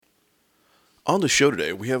On the show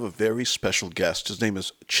today, we have a very special guest. His name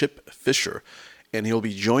is Chip Fisher, and he'll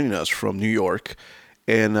be joining us from New York.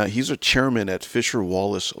 And he's a chairman at Fisher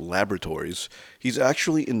Wallace Laboratories. He's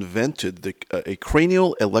actually invented a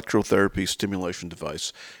cranial electrotherapy stimulation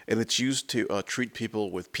device, and it's used to treat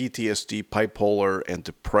people with PTSD, bipolar, and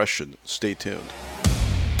depression. Stay tuned.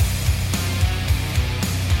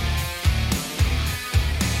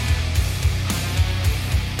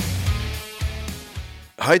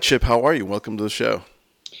 Hi, Chip. How are you? Welcome to the show.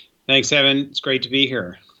 Thanks, Evan. It's great to be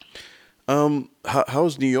here.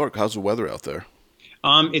 How's New York? How's the weather out there?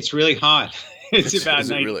 It's really hot. It's about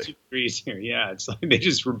Is it 92 really? degrees here. Yeah, it's like they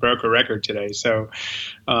just broke a record today. So,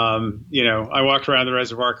 I walked around the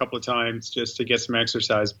reservoir a couple of times just to get some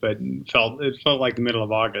exercise, but it felt like the middle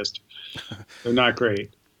of August. So not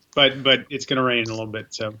great. But it's going to rain in a little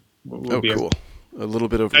bit, so we'll Oh, be. cool. A little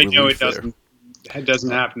bit of I know relief there. it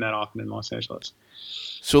doesn't happen that often in Los Angeles.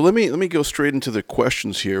 So let me go straight into the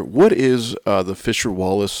questions here. What is the Fisher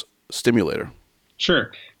Wallace stimulator?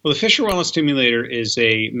 Sure. Well, the Fisher Wallace stimulator is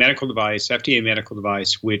a medical device, FDA medical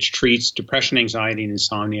device, which treats depression, anxiety, and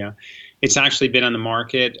insomnia. It's actually been on the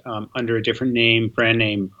market under a different brand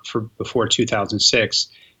name, before 2006.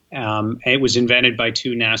 It was invented by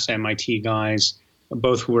two NASA MIT guys,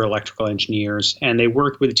 both who were electrical engineers, and they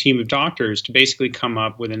worked with a team of doctors to basically come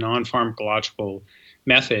up with a non-pharmacological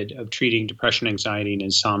method of treating depression, anxiety, and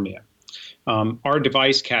insomnia. Our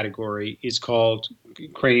device category is called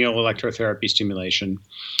cranial electrotherapy stimulation.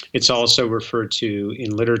 It's also referred to in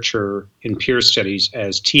literature in peer studies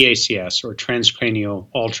as TACS, or transcranial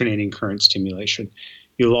alternating current stimulation.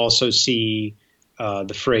 You'll also see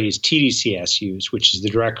the phrase TDCS used, which is the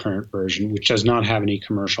direct current version, which does not have any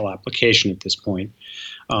commercial application at this point,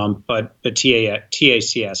 but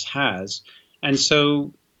TACS has. And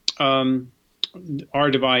so our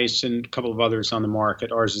device and a couple of others on the market,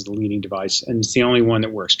 ours is the leading device, and it's the only one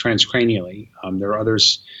that works transcranially. There are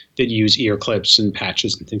others that use ear clips and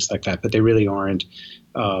patches and things like that, but they really aren't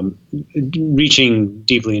reaching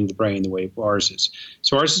deeply into the brain the way ours is.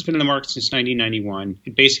 So ours has been in the market since 1991.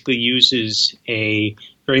 It basically uses a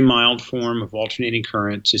very mild form of alternating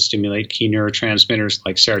current to stimulate key neurotransmitters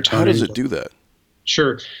like serotonin. How does it do that?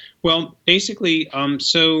 Sure. Well, basically,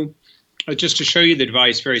 just to show you the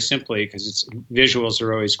device very simply, because its visuals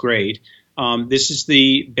are always great, this is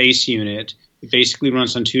the base unit. It basically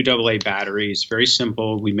runs on two AA batteries. Very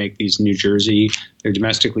simple. We make these in New Jersey. They're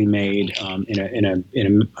domestically made in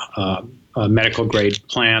a medical grade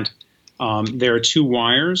plant. There are two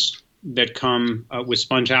wires that come with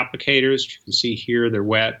sponge applicators. You can see here they're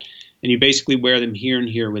wet, and you basically wear them here and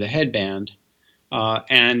here with a headband,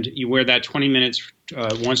 and you wear that 20 minutes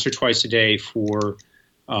once or twice a day for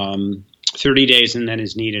 30 days, and then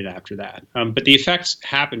is needed after that. But the effects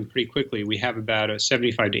happen pretty quickly. We have about a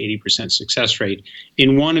 75 to 80% success rate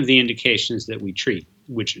in one of the indications that we treat,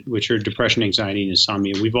 which are depression, anxiety, and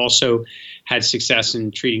insomnia. We've also had success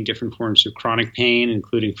in treating different forms of chronic pain,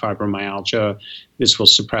 including fibromyalgia. This will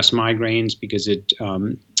suppress migraines because it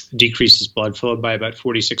decreases blood flow by about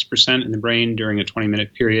 46% in the brain during a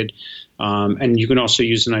 20-minute period. And you can also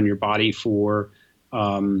use it on your body for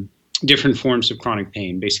different forms of chronic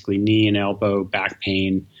pain, basically knee and elbow, back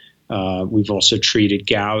pain. We've also treated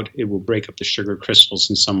gout. It will break up the sugar crystals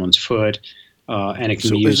in someone's foot, and it can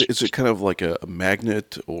So be used. is it kind of like a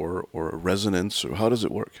magnet or a resonance, or how does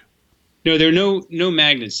it work? No, there are no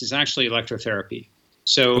magnets. It's actually electrotherapy.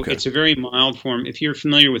 So Okay. it's a very mild form. If you're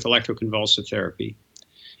familiar with electroconvulsive therapy,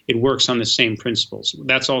 it works on the same principles.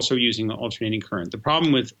 That's also using alternating current. The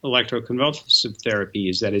problem with electroconvulsive therapy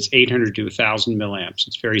is that it's 800 to 1,000 milliamps.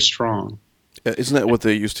 It's very strong. Isn't that what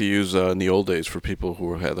they used to use in the old days for people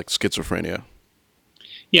who had like schizophrenia?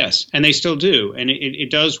 Yes, and they still do, and it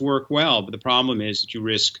does work well. But the problem is that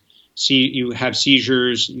you have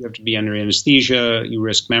seizures, you have to be under anesthesia, you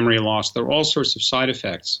risk memory loss. There are all sorts of side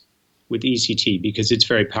effects with ECT because it's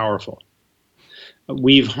very powerful.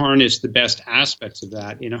 We've harnessed the best aspects of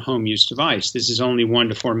that in a home use device. This is only 1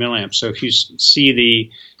 to 4 milliamps. So if you see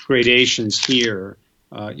the gradations here,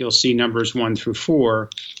 you'll see numbers 1 through 4,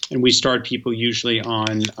 and we start people usually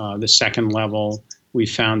on the second level. We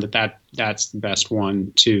found that's the best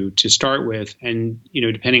one to start with, and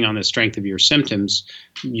depending on the strength of your symptoms,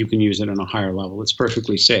 you can use it on a higher level. It's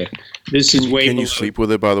perfectly safe. This is way. Can you sleep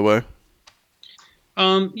with it, by the way?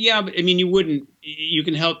 Yeah, but I mean, you wouldn't. You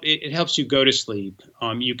can help. It helps you go to sleep.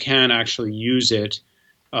 You can actually use it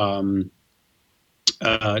to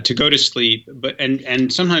go to sleep,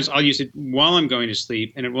 and sometimes I'll use it while I'm going to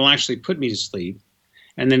sleep, and it will actually put me to sleep.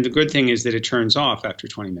 And then the good thing is that it turns off after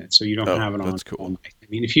 20 minutes, so you don't have it on that's cool. all night. I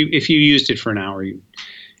mean, if you used it for an hour,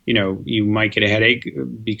 you might get a headache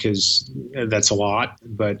because that's a lot,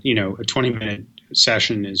 but a 20-minute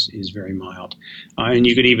session is very mild, and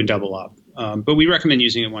you could even double up. But we recommend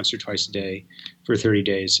using it once or twice a day for 30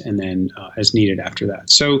 days, and then as needed after that.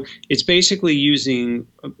 So it's basically using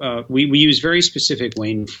we use very specific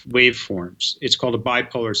waveforms. It's called a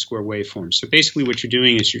bipolar square waveform. So basically, what you're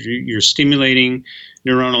doing is you're stimulating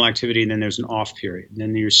neuronal activity, and then there's an off period, and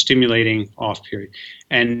then you're stimulating off period,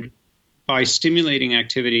 and by stimulating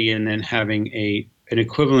activity and then having an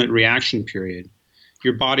equivalent reaction period,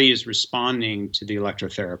 your body is responding to the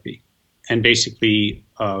electrotherapy, and basically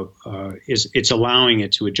it's allowing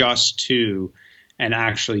it to adjust to and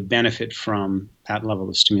actually benefit from that level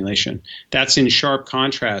of stimulation. That's in sharp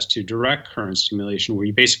contrast to direct current stimulation, where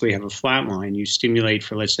you basically have a flat line. You stimulate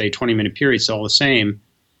for, let's say, 20-minute periods, all the same,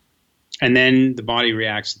 and then the body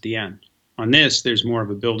reacts at the end. On this, there's more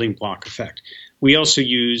of a building block effect. We also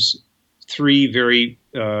use 3 very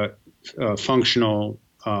functional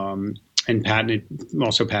and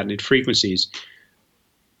patented frequencies.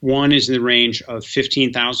 One is in the range of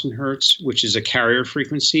 15,000 hertz, which is a carrier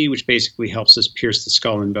frequency, which basically helps us pierce the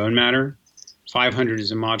skull and bone matter. 500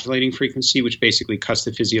 is a modulating frequency, which basically cuts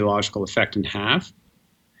the physiological effect in half.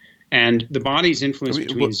 And the body's influence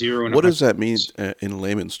between 0 and 100. What does that mean in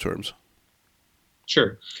layman's terms?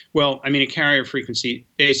 Sure. Well, I mean, a carrier frequency,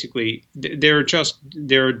 basically, there are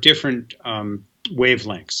different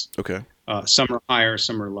wavelengths. Okay. Some are higher,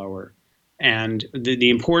 some are lower. And the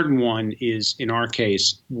important one is, in our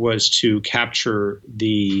case, was to capture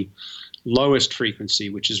the lowest frequency,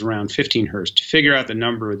 which is around 15 hertz, to figure out the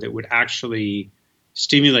number that would actually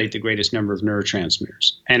stimulate the greatest number of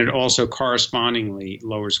neurotransmitters. And it also correspondingly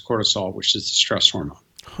lowers cortisol, which is the stress hormone.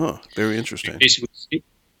 Huh. Very interesting. Basically,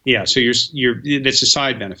 yeah. So that's a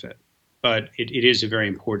side benefit, but it is a very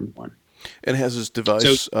important one. And has this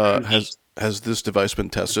device has this device been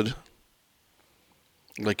tested,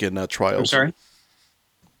 like in trials? I'm sorry.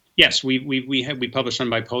 Yes, we published on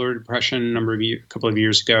bipolar depression a couple of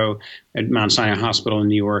years ago at Mount Sinai Hospital in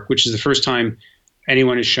New York, which is the first time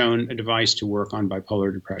anyone has shown a device to work on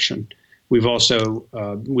bipolar depression. We also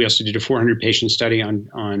did a 400-patient study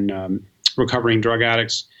on recovering drug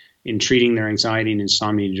addicts in treating their anxiety and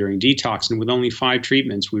insomnia during detox, and with only 5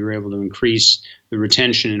 treatments, we were able to increase the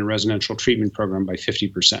retention in a residential treatment program by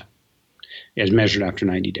 50%, as measured after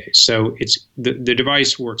 90 days. So the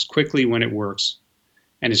device works quickly when it works,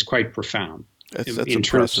 and it's quite profound. That's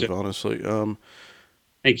impressive, honestly.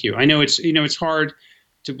 Thank you. I know it's hard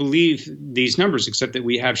to believe these numbers, except that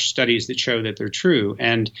we have studies that show that they're true.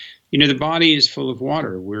 And the body is full of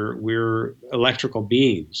water. We're electrical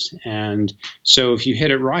beings, and so if you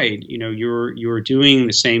hit it right, you're doing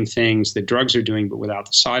the same things that drugs are doing, but without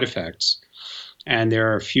the side effects. And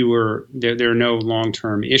there are no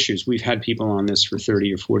long-term issues. We've had people on this for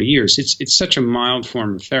 30 or 40 years. It's such a mild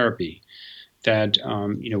form of therapy that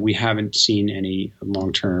we haven't seen any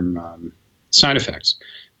long-term side effects,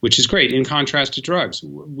 which is great. In contrast to drugs,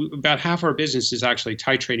 about half our business is actually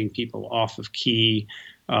titrating people off of key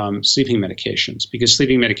sleeping medications, because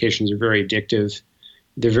sleeping medications are very addictive.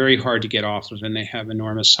 They're very hard to get off of, and they have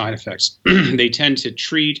enormous side effects. They tend to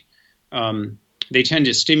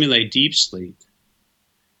stimulate deep sleep,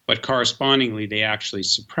 but correspondingly, they actually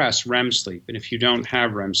suppress REM sleep. And if you don't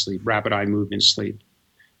have REM sleep, rapid eye movement sleep,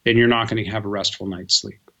 then you're not going to have a restful night's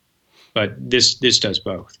sleep. But this does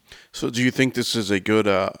both. So do you think this is a good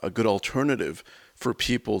alternative for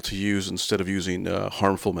people to use instead of using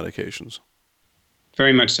harmful medications?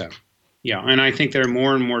 Very much so. Yeah, and I think there are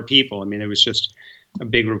more and more people. I mean, there was just a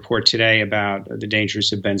big report today about the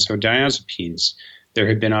dangers of benzodiazepines. There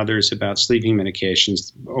have been others about sleeping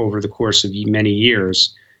medications over the course of many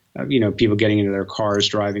years. People getting into their cars,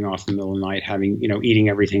 driving off in the middle of the night, eating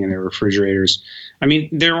everything in their refrigerators. I mean,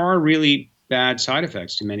 there are really bad side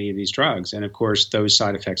effects to many of these drugs, and of course, those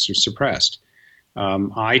side effects are suppressed.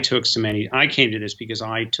 I came to this because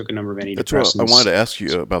I took a number of antidepressants. That's what I wanted to ask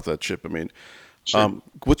you about that, Chip. I mean, sure.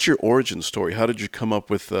 What's your origin story? How did you come up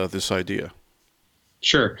with this idea?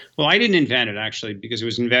 Sure. Well, I didn't invent it, actually, because it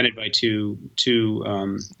was invented by two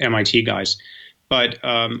MIT guys. But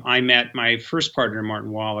I met my first partner,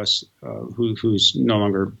 Martin Wallace, who's no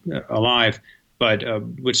longer alive, but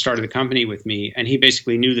would started the company with me. And he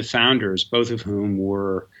basically knew the founders, both of whom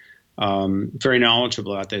were very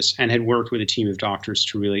knowledgeable about this and had worked with a team of doctors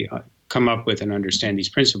to really come up with and understand these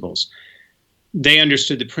principles. They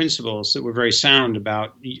understood the principles that were very sound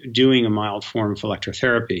about doing a mild form of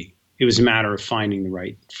electrotherapy. It was a matter of finding the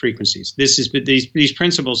right frequencies. These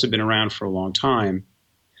principles have been around for a long time.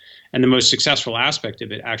 And the most successful aspect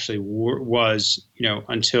of it actually was,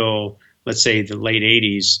 until, let's say, the late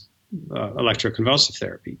 80s, electroconvulsive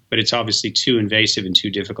therapy, but it's obviously too invasive and too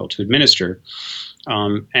difficult to administer.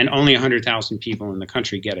 And only 100,000 people in the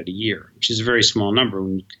country get it a year, which is a very small number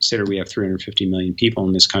when you consider we have 350 million people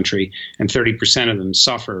in this country, and 30% of them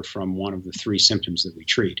suffer from one of the three symptoms that we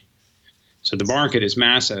treat. So the market is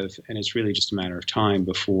massive, and it's really just a matter of time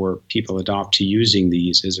before people adopt to using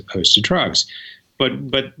these as opposed to drugs.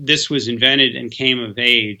 But this was invented and came of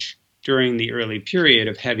age during the early period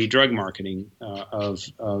of heavy drug marketing of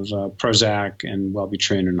Prozac and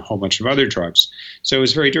Wellbutrin and a whole bunch of other drugs. So it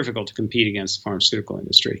was very difficult to compete against the pharmaceutical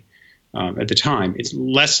industry at the time. It's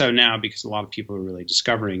less so now because a lot of people are really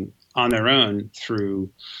discovering on their own through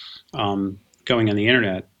going on the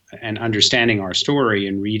internet and understanding our story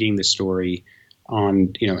and reading the story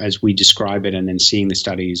on, as we describe it, and then seeing the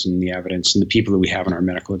studies and the evidence. And the people that we have on our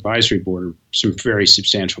medical advisory board are some very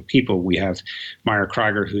substantial people. We have Meyer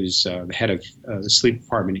Krieger, who's the head of the sleep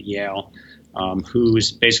department at Yale, who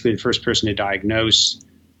was basically the first person to diagnose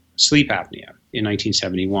sleep apnea in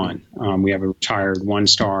 1971. We have a retired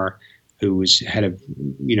one-star who was head of,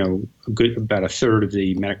 about a third of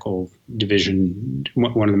the medical division,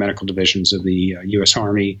 one of the medical divisions of the U.S.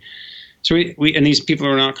 Army. So we and these people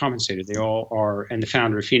are not compensated. They all are, and the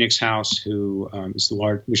founder of Phoenix House, who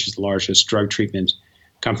which is the largest drug treatment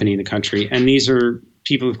company in the country. And these are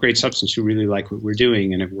people with great substance who really like what we're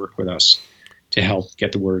doing and have worked with us to help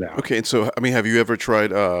get the word out. Okay, and so have you ever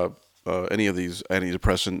tried any of these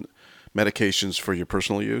antidepressant medications for your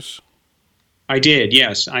personal use? I did,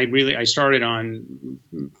 yes. I started on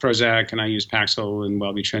Prozac, and I used Paxil and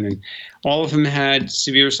Wellbutrin, and all of them had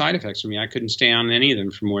severe side effects for me. I couldn't stay on any of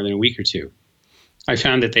them for more than a week or two. I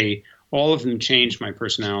found that all of them changed my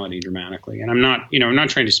personality dramatically. And I'm not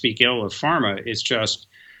trying to speak ill of pharma. It's just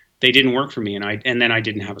they didn't work for me, and then I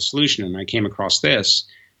didn't have a solution. And I came across this,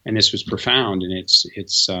 and this was profound in its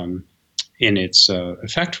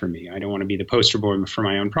effect for me. I don't want to be the poster boy for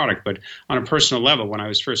my own product, but on a personal level, when I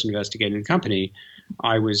was first investigating the company,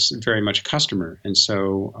 I was very much a customer. And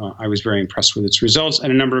so I was very impressed with its results.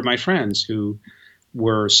 And a number of my friends who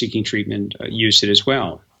were seeking treatment used it as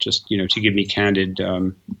well, just, to give me candid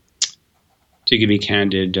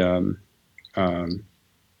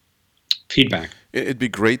feedback. It'd be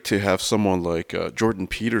great to have someone like Jordan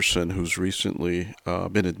Peterson, who's recently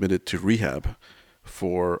been admitted to rehab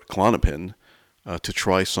for Klonopin, to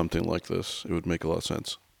try something like this. It would make a lot of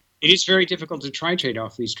sense. It is very difficult to titrate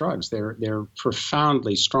off these drugs. They're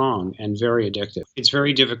profoundly strong and very addictive. It's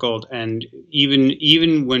very difficult, and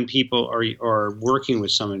even when people are working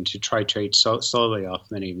with someone to titrate slowly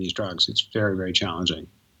off many of these drugs, it's very, very challenging.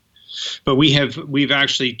 But we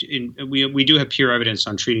do have peer evidence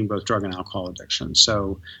on treating both drug and alcohol addiction.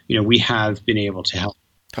 So we have been able to help.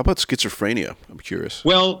 How about schizophrenia? I'm curious.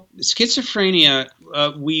 Well, schizophrenia,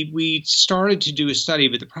 we started to do a study,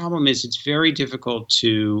 but the problem is it's very difficult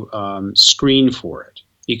to screen for it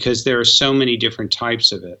because there are so many different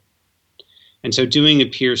types of it. And so doing a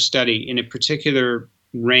peer study in a particular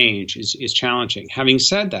range is challenging. Having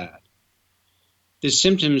said that, the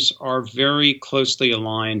symptoms are very closely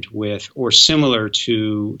aligned with or similar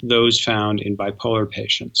to those found in bipolar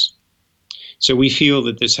patients. So we feel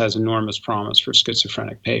that this has enormous promise for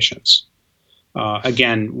schizophrenic patients.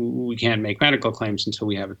 Again, we can't make medical claims until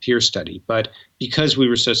we have a peer study, but because we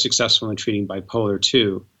were so successful in treating bipolar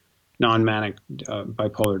 2, non-manic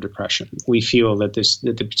bipolar depression, we feel that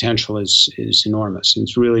the potential is enormous. And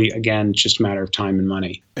it's really, again, just a matter of time and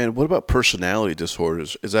money. And what about personality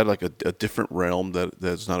disorders? Is that like a different realm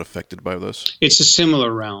that's not affected by this? It's a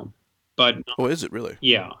similar realm, but is it really?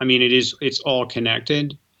 Yeah, I mean, it's all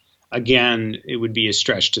connected. Again, it would be a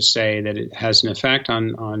stretch to say that it has an effect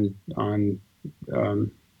on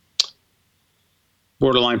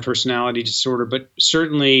borderline personality disorder, but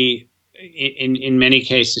certainly in many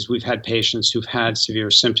cases, we've had patients who've had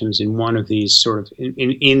severe symptoms in one of these sort of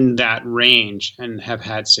in that range and have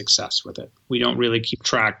had success with it. We don't really keep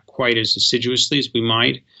track quite as assiduously as we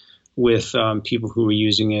might with people who are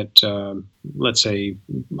using it, let's say,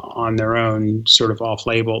 on their own, sort of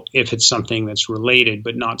off-label, if it's something that's related,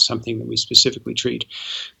 but not something that we specifically treat.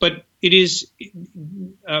 But it is,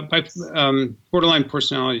 borderline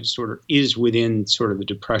personality disorder is within sort of the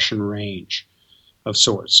depression range of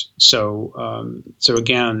sorts. So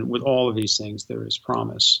again, with all of these things, there is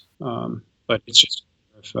promise. But it's just,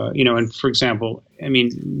 and for example, I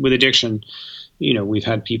mean, with addiction, we've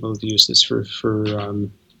had people who've used this for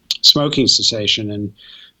smoking cessation, and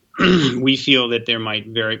we feel that there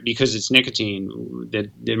might because it's nicotine,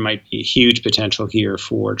 that there might be a huge potential here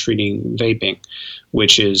for treating vaping,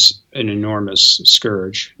 which is an enormous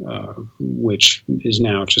scourge, which is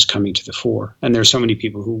now just coming to the fore. And there's so many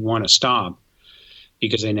people who want to stop,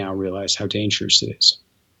 because they now realize how dangerous it is.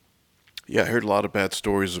 Yeah, I heard a lot of bad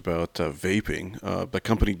stories about vaping. The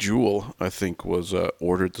company Juul, I think, was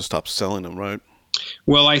ordered to stop selling them, right?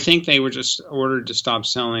 Well, I think they were just ordered to stop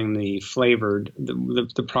selling the flavored,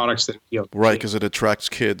 the products that appeal to Right, kids. because it attracts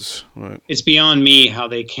kids, right? It's beyond me how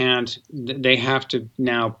they can't, they have to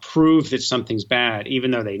now prove that something's bad,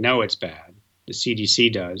 even though they know it's bad. The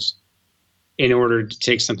CDC does, in order to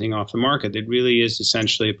take something off the market that really is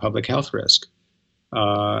essentially a public health risk.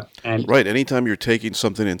 And Right, anytime you're taking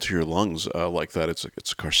something into your lungs like that, it's a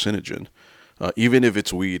carcinogen. Even if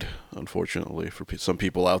it's weed, unfortunately, for some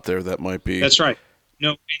people out there, that might be. that's right.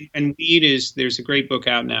 No, and weed is, there's a great book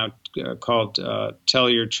out now called Tell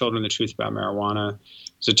Your Children the Truth About Marijuana.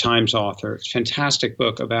 It's a Times author. It's a fantastic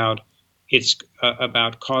book about, it's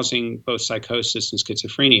about causing both psychosis and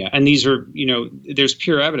schizophrenia. And these are, there's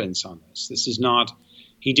pure evidence on this. This is not,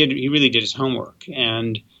 he really did his homework.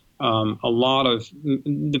 And a lot of,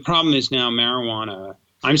 the problem is now marijuana,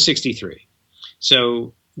 I'm 63.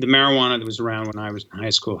 So the marijuana that was around when I was in high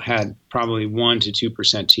school had probably 1 to 2%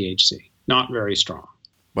 THC, not very strong.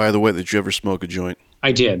 By the way, did you ever smoke a joint?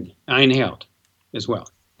 I did. I inhaled as well.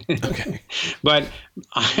 Okay. But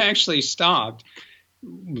I actually stopped.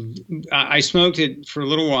 I smoked it for a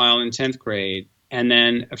little while in 10th grade. And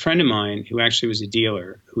then a friend of mine who actually was a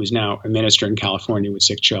dealer, who is now a minister in California with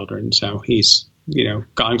 6 children. So he's,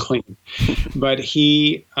 gone clean. But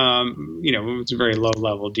he, was a very low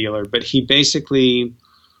level dealer. But he basically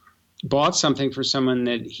bought something for someone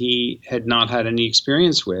that he had not had any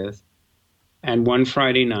experience with. And one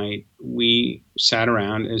Friday night, we sat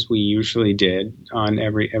around, as we usually did on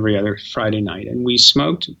every other Friday night, and we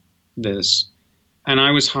smoked this, and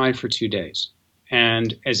I was high for 2 days.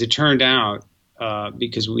 And as it turned out,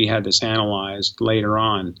 because we had this analyzed later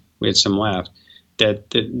on, we had some left, that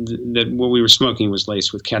what we were smoking was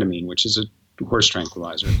laced with ketamine, which is a horse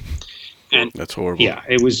tranquilizer. And that's horrible. Yeah,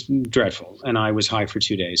 it was dreadful. And I was high for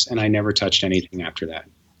 2 days, and I never touched anything after that.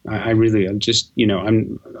 I'm just,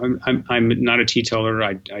 I'm not a teetotaler.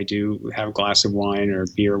 I do have a glass of wine or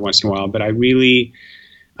beer once in a while, but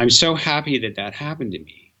I'm so happy that happened to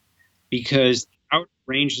me, because our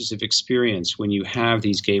ranges of experience when you have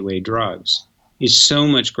these gateway drugs is so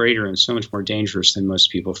much greater and so much more dangerous than most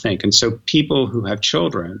people think. And so people who have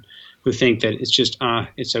children who think that it's just,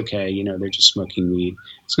 it's okay, they're just smoking weed.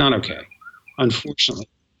 It's not okay. Unfortunately,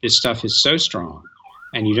 this stuff is so strong,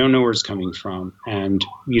 and you don't know where it's coming from, and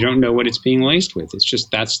you don't know what it's being laced with. It's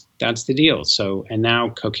just, that's the deal. So, and now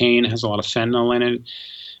cocaine has a lot of fentanyl in it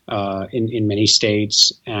in many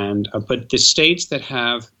states, and but the states that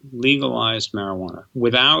have legalized marijuana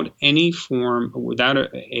without any form, without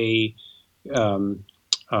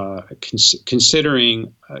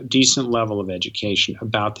considering a decent level of education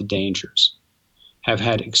about the dangers, have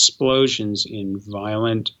had explosions in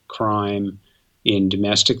violent crime, in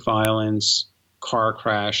domestic violence, car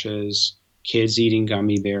crashes, kids eating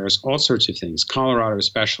gummy bears, all sorts of things, Colorado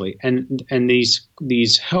especially. And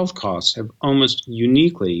these health costs have almost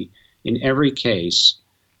uniquely, in every case,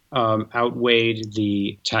 outweighed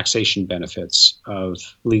the taxation benefits of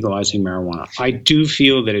legalizing marijuana. I do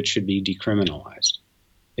feel that it should be decriminalized.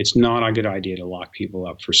 It's not a good idea to lock people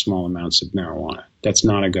up for small amounts of marijuana. That's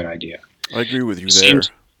not a good idea. I agree with you there.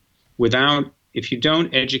 If you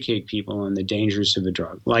don't educate people on the dangers of a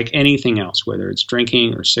drug, like anything else, whether it's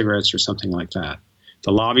drinking or cigarettes or something like that,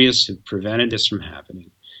 the lobbyists have prevented this from happening.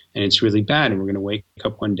 And it's really bad. And we're going to wake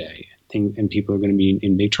up one day and people are going to be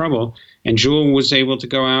in big trouble. And Juul was able to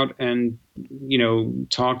go out and,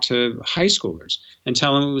 talk to high schoolers and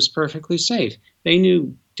tell them it was perfectly safe. They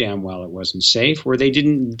knew damn well it wasn't safe, or they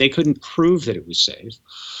couldn't prove that it was safe.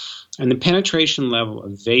 And the penetration level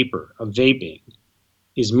of vaping,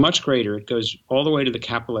 is much greater. It goes all the way to the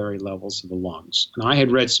capillary levels of the lungs. And I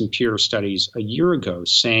had read some peer studies a year ago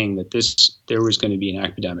saying that there was going to be an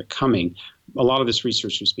epidemic coming. A lot of this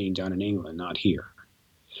research was being done in England, not here.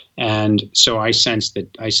 And so I sensed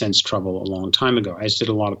trouble a long time ago, as did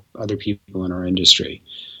a lot of other people in our industry.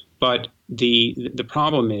 But the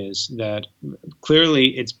problem is that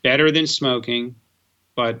clearly it's better than smoking,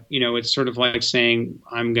 but it's sort of like saying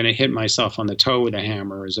I'm going to hit myself on the toe with a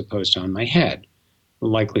hammer as opposed to on my head. The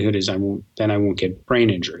likelihood is I won't get brain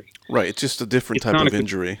injury. Right. It's just a different type of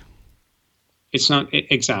injury. It's not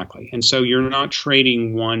exactly. And so you're not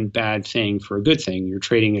trading one bad thing for a good thing. You're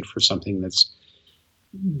trading it for something that's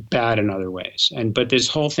bad in other ways. But this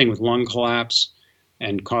whole thing with lung collapse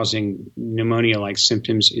and causing pneumonia-like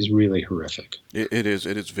symptoms is really horrific. It is.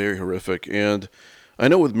 It is very horrific. And I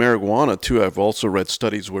know with marijuana, too, I've also read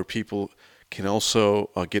studies where people can also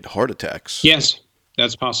get heart attacks. Yes,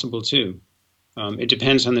 that's possible, too. It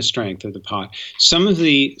depends on the strength of the pot. Some of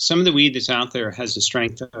the weed that's out there has a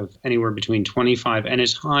strength of anywhere between 25 and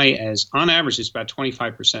as high as, on average, it's about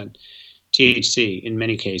 25% THC in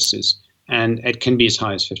many cases, and it can be as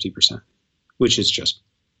high as 50%, which is just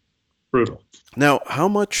brutal. Now, how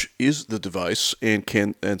much is the device, and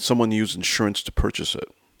can someone use insurance to purchase it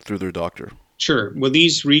through their doctor? Sure. Well,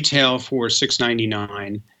 these retail for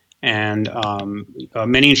 $6.99, and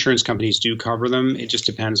many insurance companies do cover them. It just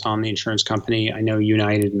depends on the insurance company. I know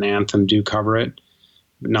United and Anthem do cover it,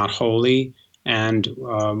 but not wholly. And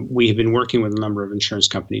we have been working with a number of insurance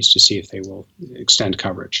companies to see if they will extend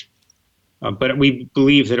coverage. But we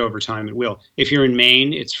believe that over time it will. If you're in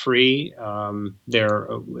Maine, it's free.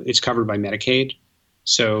 It's covered by Medicaid.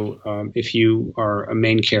 So if you are a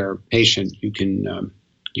Maine Care patient, you can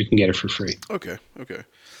get it for free. Okay.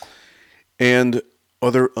 And are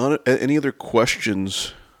there any other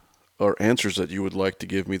questions or answers that you would like to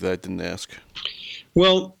give me that I didn't ask?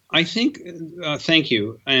 Well, I think, thank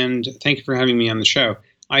you. And thank you for having me on the show.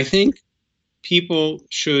 I think people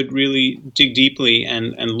should really dig deeply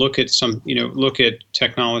and look at look at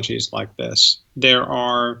technologies like this. There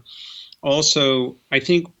are also, I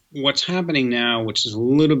think what's happening now, which is a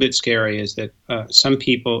little bit scary, is that some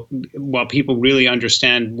people, while people really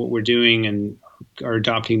understand what we're doing and are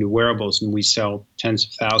adopting new wearables, and we sell tens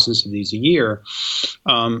of thousands of these a year,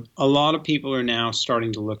 a lot of people are now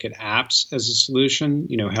starting to look at apps as a solution,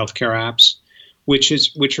 healthcare apps,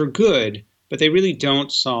 which are good, but they really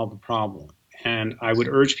don't solve the problem. And I would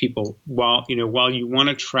urge people, while you want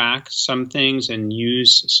to track some things and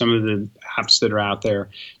use some of the apps that are out there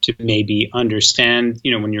to maybe understand,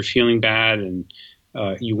 when you're feeling bad and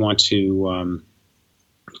you want to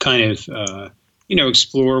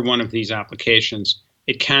explore one of these applications,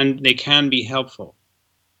 they can be helpful.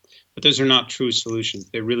 But those are not true solutions.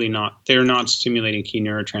 They're really not. They're not stimulating key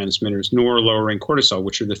neurotransmitters nor lowering cortisol,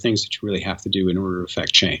 which are the things that you really have to do in order to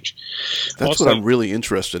affect change. That's also what I'm really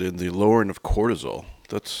interested in, the lowering of cortisol.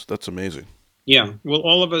 That's amazing. Yeah. Well,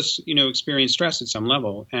 all of us, experience stress at some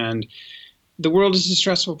level, and the world is a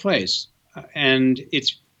stressful place, and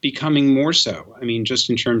it's becoming more so. I mean, just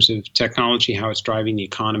in terms of technology, how it's driving the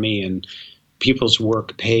economy and people's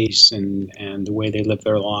work pace and the way they live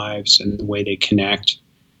their lives and the way they communicate,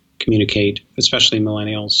 especially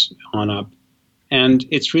millennials on up. And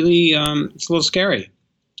it's really, it's a little scary.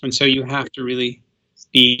 And so you have to really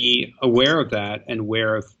be aware of that and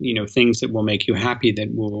aware of, things that will make you happy,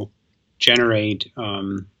 that will generate,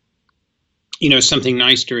 something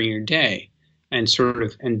nice during your day and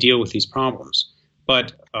and deal with these problems.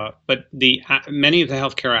 But many of the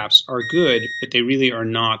healthcare apps are good, but they really are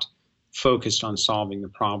not focused on solving the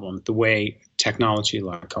problem the way technology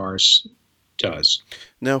like ours does.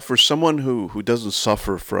 Now, for someone who doesn't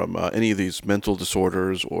suffer from any of these mental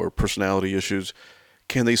disorders or personality issues,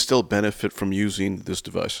 can they still benefit from using this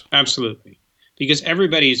device? Absolutely, because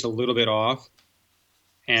everybody's a little bit off,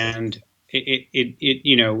 and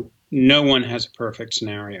no one has a perfect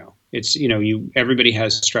scenario. It's everybody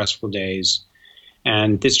has stressful days,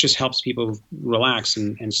 and this just helps people relax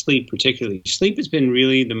and sleep. Particularly, sleep has been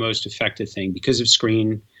really the most effective thing because of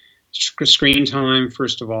screen time.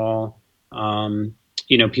 First of all.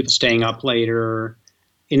 People staying up later.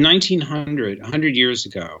 In 100 years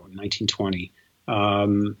ago, in 1920,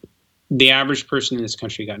 the average person in this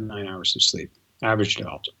country got 9 hours of sleep, average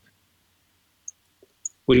adult,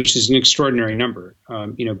 which is an extraordinary number.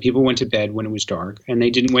 People went to bed when it was dark, and they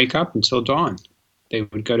didn't wake up until dawn. They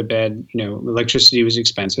would go to bed, electricity was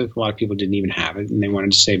expensive. A lot of people didn't even have it, and they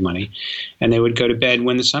wanted to save money. And they would go to bed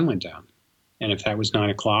when the sun went down. And if that was 9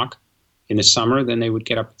 o'clock in the summer, then they would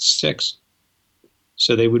get up at 6.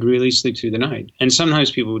 So they would really sleep through the night. And sometimes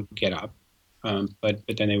people would get up, but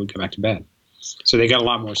then they would go back to bed. So they got a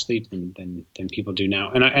lot more sleep than people do now.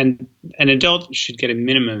 And an adult should get a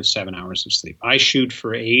minimum of 7 hours of sleep. I shoot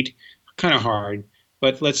for 8, kind of hard,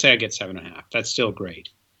 but let's say I get 7.5. That's still great.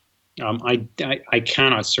 I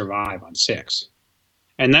cannot survive on 6.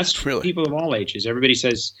 And that's really people of all ages. Everybody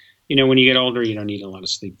says, when you get older, you don't need a lot of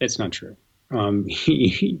sleep. That's not true.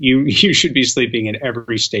 You should be sleeping at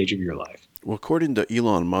every stage of your life. Well, according to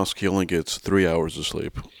Elon Musk, he only gets 3 hours of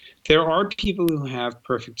sleep. There are people who have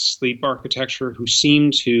perfect sleep architecture who seem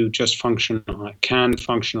to just can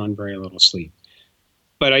function on very little sleep.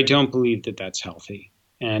 But I don't believe that that's healthy.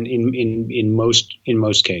 And in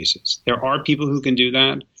most cases, there are people who can do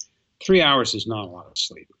that. 3 hours is not a lot of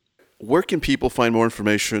sleep. Where can people find more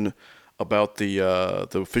information about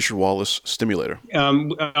the Fisher Wallace stimulator?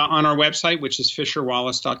 On our website, which is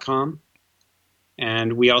fisherwallace.com.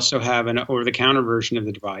 And we also have an over-the-counter version of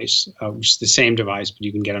the device, which is the same device, but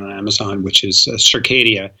you can get it on Amazon, which is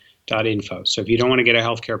Circadia, .info. So if you don't want to get a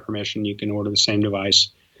healthcare permission, you can order the same device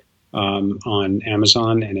on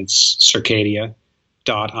Amazon, and it's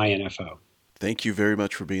Circadia.info. Thank you very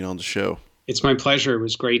much for being on the show. It's my pleasure. It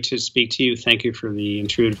was great to speak to you. Thank you for the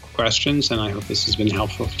intuitive questions, and I hope this has been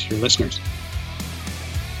helpful to your listeners.